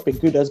can make up a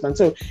good husband.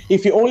 So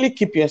if you only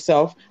keep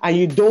yourself and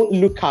you don't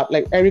look out,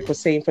 like Eric was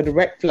saying, for the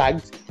red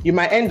flags, you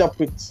might end up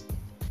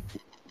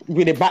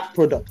with a bad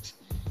product.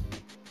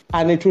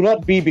 And it will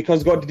not be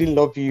because God didn't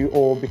love you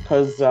or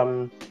because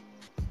and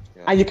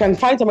you can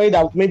find somebody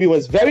that maybe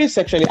was very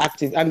sexually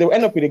active and they'll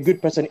end up with a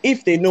good person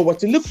if they know what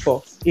to look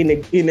for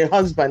in a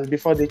husband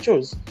before they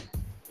chose.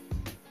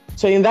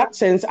 So in that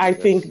sense, I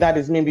think that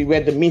is maybe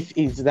where the myth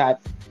is,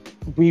 that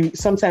we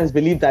sometimes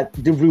believe that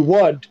the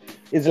reward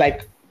is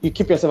like you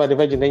keep yourself at a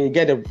virgin, then you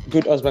get a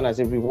good husband as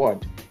a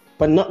reward,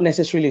 but not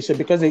necessarily so,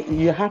 because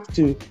you have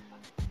to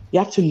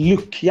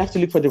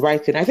look for the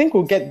right thing. I think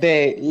we'll get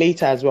there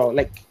later as well,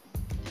 like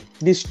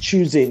this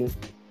choosing.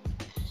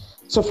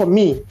 So for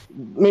me,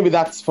 maybe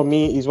that's for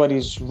me is what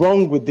is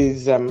wrong with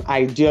this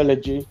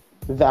ideology,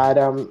 that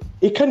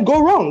it can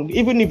go wrong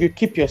even if you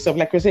keep yourself.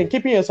 Like we're saying,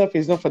 keeping yourself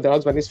is not for the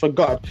husband, it's for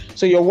God.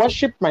 So your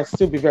worship might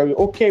still be very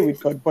okay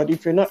with God, but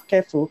if you're not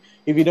careful,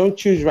 if you don't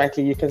choose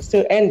rightly, you can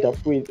still end up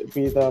with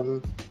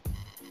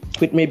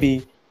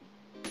maybe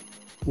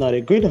not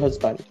a good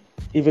husband,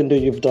 even though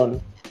you've done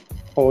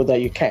all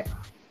that you can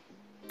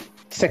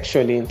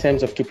sexually in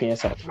terms of keeping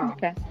yourself.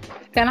 Okay.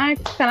 Can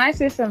I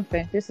say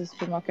something? This is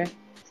Jumoke.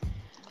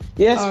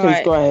 Yes, All please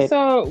right. go ahead.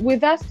 So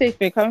with that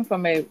statement coming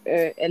from a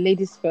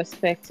lady's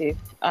perspective,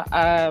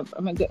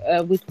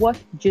 with what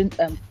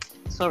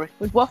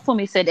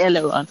Fumi said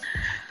earlier on,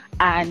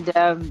 and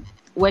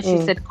what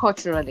she said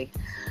culturally,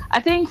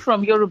 I think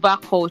from Yoruba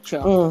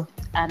culture,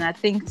 and I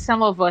think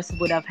some of us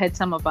would have heard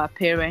some of our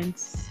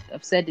parents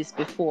have said this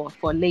before,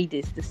 for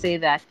ladies to say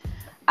that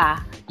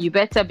you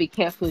better be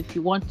careful if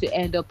you want to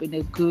end up in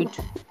a good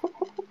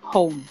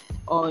home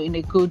or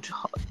you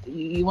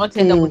want to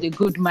end up with a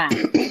good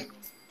man.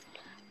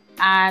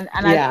 And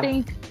I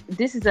think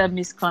this is a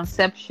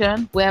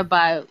misconception where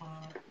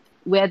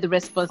the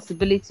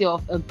responsibility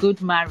of a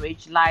good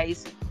marriage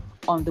lies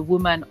on the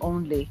woman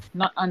only,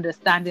 not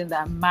understanding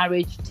that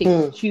marriage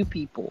takes two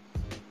people.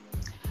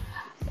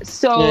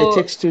 So it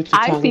takes two to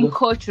I tango. think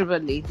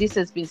culturally, this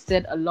has been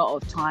said a lot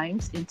of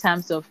times in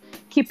terms of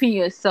keeping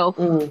yourself.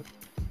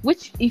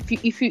 Which, if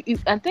you,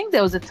 I think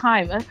there was a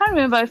time, I can't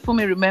remember if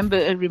Fumi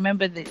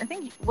remember this. I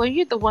think, were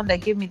you the one that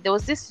gave me? There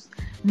was this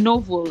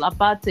novel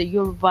about the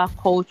Yoruba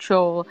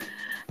culture,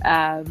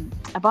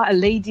 about a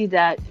lady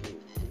that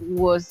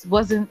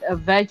wasn't a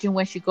virgin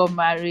when she got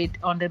married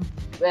on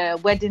the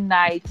wedding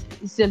night.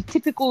 It's a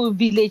typical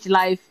village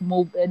life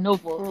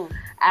novel,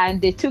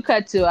 and they took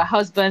her to her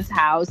husband's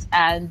house,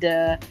 and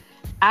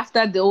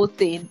after the whole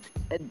thing,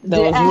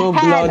 there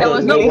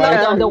was no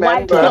blood on the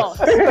white cloth.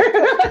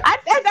 I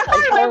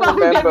can't remember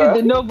who gave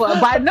me the novel,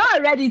 but I know I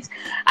read it.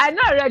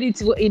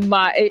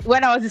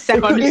 When I was in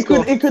secondary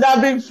school. It could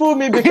have been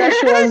Fumi because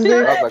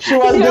she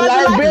was the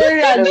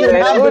librarian. She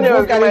had the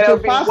book and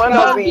it passed one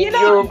of the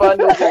Yoruba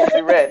novels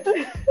you read.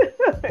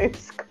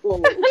 It's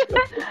cool.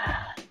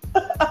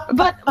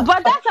 But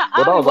that's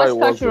how it was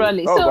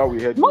culturally. So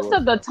most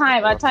of the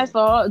time, at times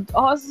for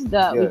us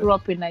that we grew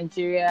up in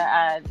Nigeria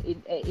and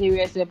in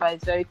areas whereby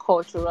it's very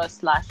cultural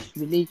 /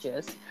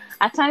 religious,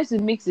 at times we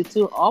mix the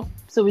two up,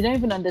 so we don't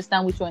even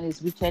understand which one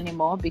is which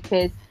anymore,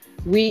 because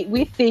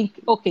we think,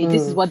 okay,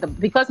 this is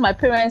because my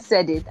parents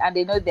said it and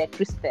they know they're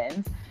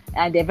Christians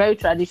and they're very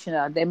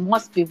traditional, they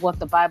must be what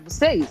the Bible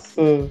says.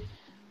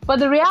 But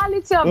the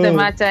reality of the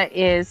matter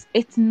is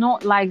it's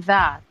not like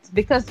that.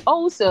 Because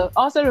also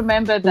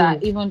remember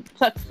that even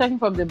talking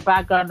from the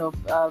background of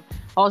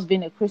us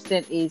being a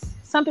Christian, is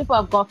some people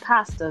have got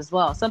past as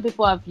well. Some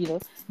people have,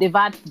 they've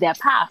had their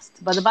past.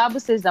 But the Bible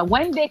says that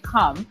when they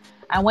come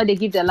and when they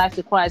give their life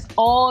to Christ,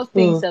 all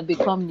things have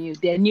become new.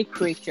 They're a new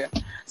creature.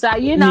 So are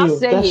you now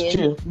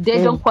saying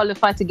they don't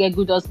qualify to get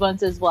good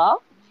husbands as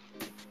well?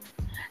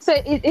 So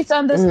it's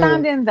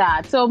understanding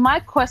that. So my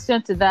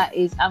question to that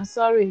is, I'm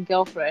sorry,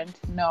 girlfriend.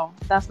 No,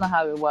 that's not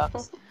how it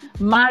works.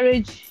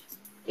 Marriage,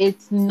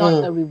 it's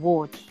not a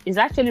reward. It's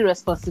actually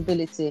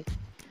responsibility.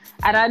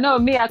 And I know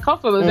I come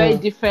from a very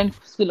different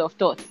school of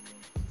thought.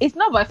 It's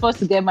not by force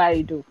to get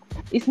married, though.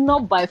 It's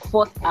not by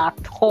force at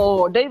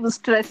all. Don't even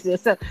stress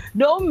yourself.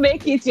 Don't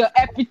make it your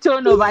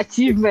epitome of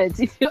achievement.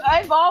 If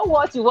all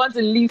what you want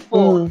to live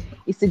for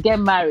is to get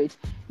married,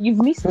 you've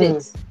missed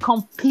it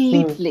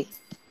completely.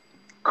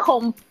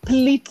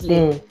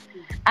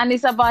 And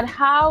it's about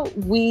how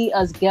we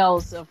as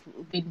girls have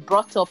been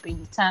brought up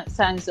in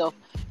terms of,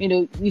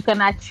 you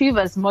can achieve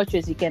as much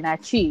as you can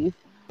achieve,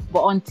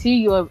 but until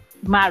you're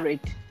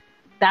married,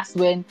 that's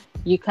when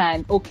you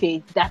can,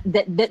 okay,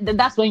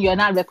 that's when you're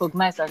not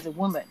recognized as a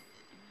woman.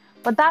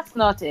 But that's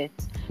not it.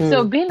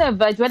 So being a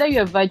virgin, whether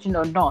you're a virgin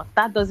or not,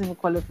 that doesn't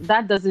qualify.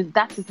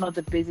 That is not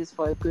the basis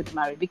for a good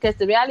marriage. Because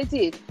the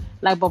reality is,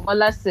 like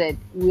Bobola said,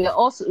 we are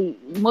also,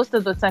 most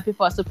of the time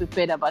people are so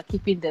prepared about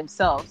keeping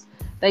themselves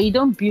that you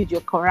don't build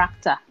your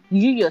character.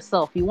 You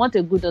yourself, you want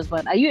a good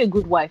husband. Are you a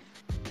good wife?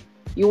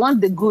 You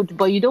want the good,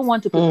 but you don't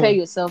want to prepare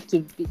yourself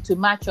to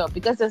match up,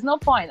 because there's no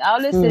point. I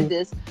always say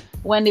this: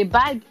 when a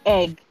bad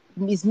egg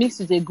is mixed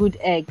with a good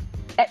egg,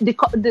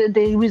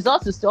 the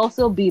result is to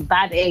also be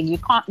bad egg. You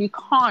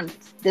can't.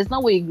 There's no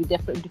way you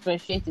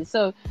differentiate it.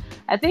 So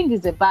I think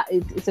it's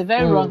a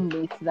very wrong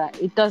myth that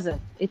it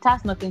doesn't. It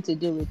has nothing to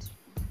do with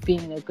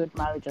being in a good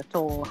marriage at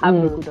all,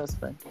 having a good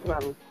husband.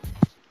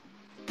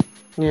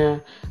 Yeah,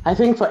 I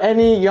think for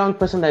any young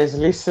person that is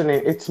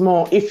listening, it's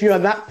more, if you're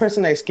that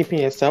person that is keeping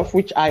yourself,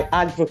 which I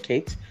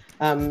advocate,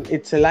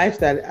 it's a life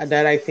that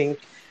I think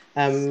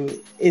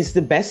is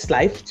the best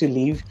life to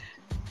live.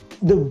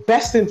 The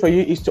best thing for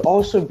you is to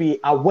also be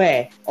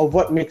aware of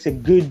what makes a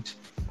good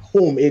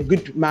home, a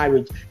good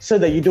marriage, so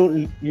that you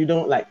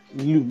don't like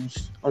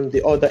lose on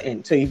the other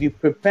end. So if you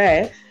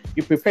prepare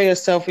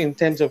yourself in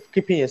terms of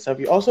keeping yourself,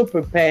 you also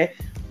prepare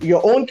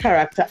your own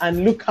character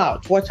and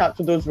watch out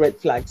for those red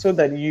flags, so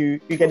that you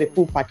get a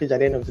full package at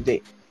the end of the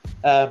day.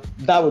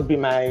 That would be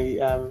my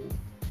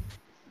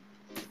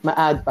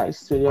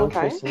advice to a young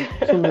person.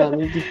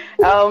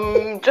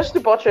 Just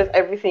to buttress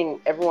everything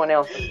everyone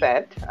else has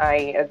said,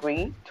 I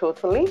agree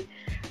totally.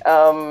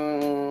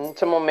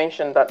 Someone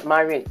mentioned that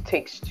marriage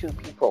takes two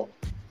people.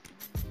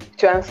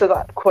 To answer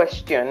that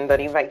question, that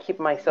if I keep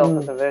myself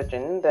as a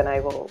virgin, then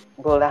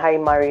will I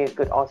marry a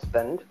good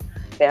husband?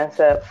 The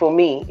answer for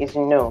me is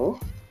no.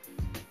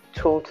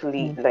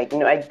 Totally, I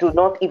do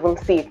not even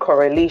see a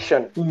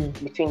correlation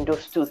between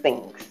those two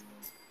things.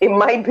 It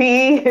might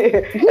be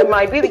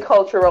the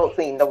cultural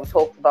thing that we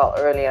talked about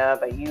earlier,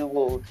 that you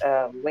will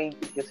wait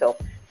with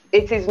yourself.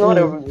 It is not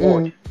a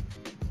reward.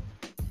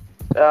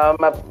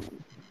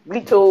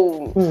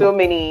 So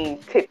many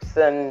tips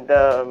and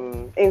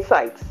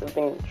insights have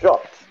been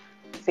dropped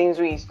since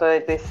we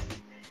started this,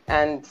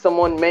 and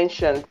someone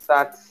mentioned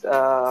that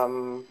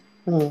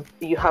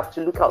you have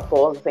to look out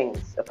for other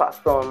things apart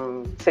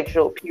from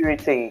sexual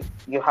purity.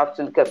 You have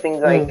to look at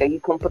things like, are you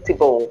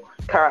compatible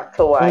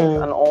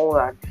character-wise and all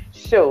that.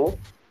 So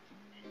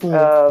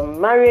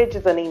marriage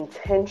is an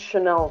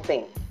intentional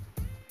thing.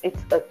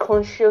 It's a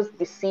conscious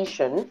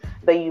decision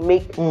that you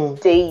make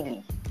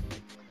daily.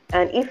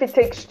 And if it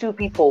takes two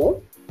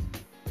people,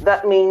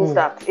 that means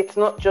that it's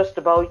not just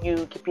about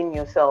you keeping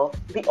yourself.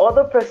 The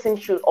other person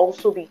should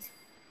also be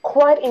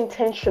quite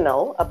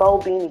intentional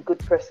about being a good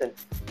person.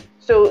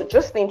 So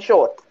just in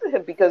short,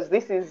 because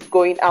this is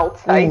going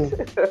outside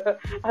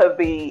of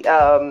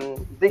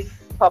this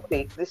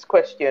topic, this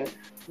question,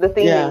 the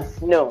thing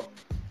is, no,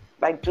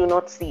 I do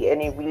not see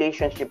any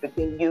relationship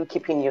between you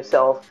keeping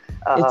yourself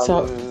as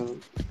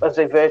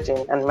a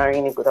virgin and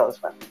marrying a good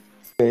husband.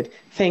 Good.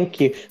 Thank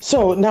you.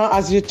 So now,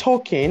 as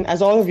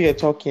all of you are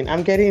talking,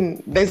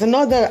 there's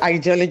another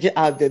ideology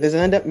out there. There's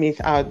another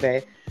myth out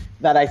there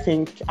that I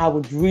think I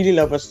would really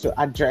love us to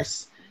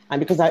address. And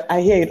because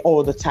I hear it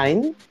all the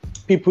time,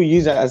 people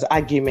use it as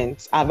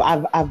arguments.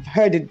 I've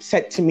heard it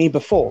said to me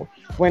before.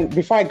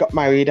 Before I got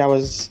married, there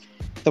was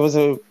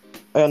an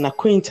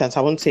acquaintance,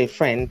 I won't say a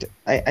friend.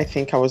 I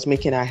think I was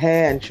making her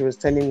hair, and she was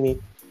telling me,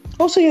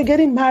 "Oh, so you're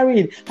getting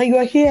married and you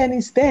are here and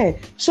it's there.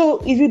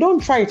 So if you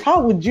don't try it,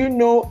 how would you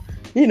know?"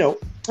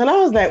 And I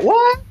was like,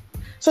 what?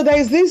 So there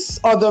is this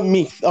other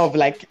myth of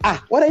like,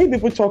 what are you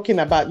people talking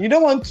about? You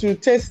don't want to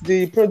taste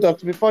the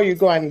product before you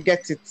go and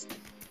get it.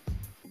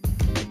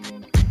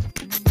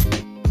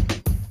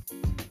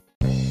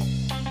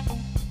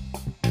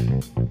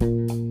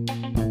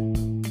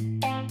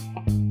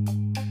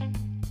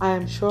 I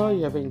am sure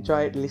you have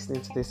enjoyed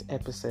listening to this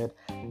episode.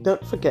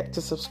 Don't forget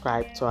to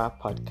subscribe to our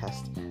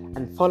podcast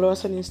and follow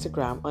us on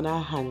Instagram on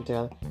our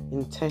handle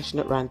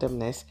Intentional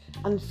Randomness,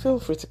 and feel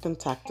free to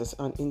contact us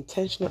on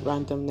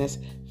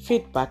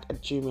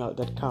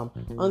intentionalrandomnessfeedback@gmail.com.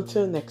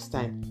 Until next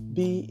time,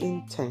 be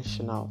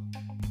intentional.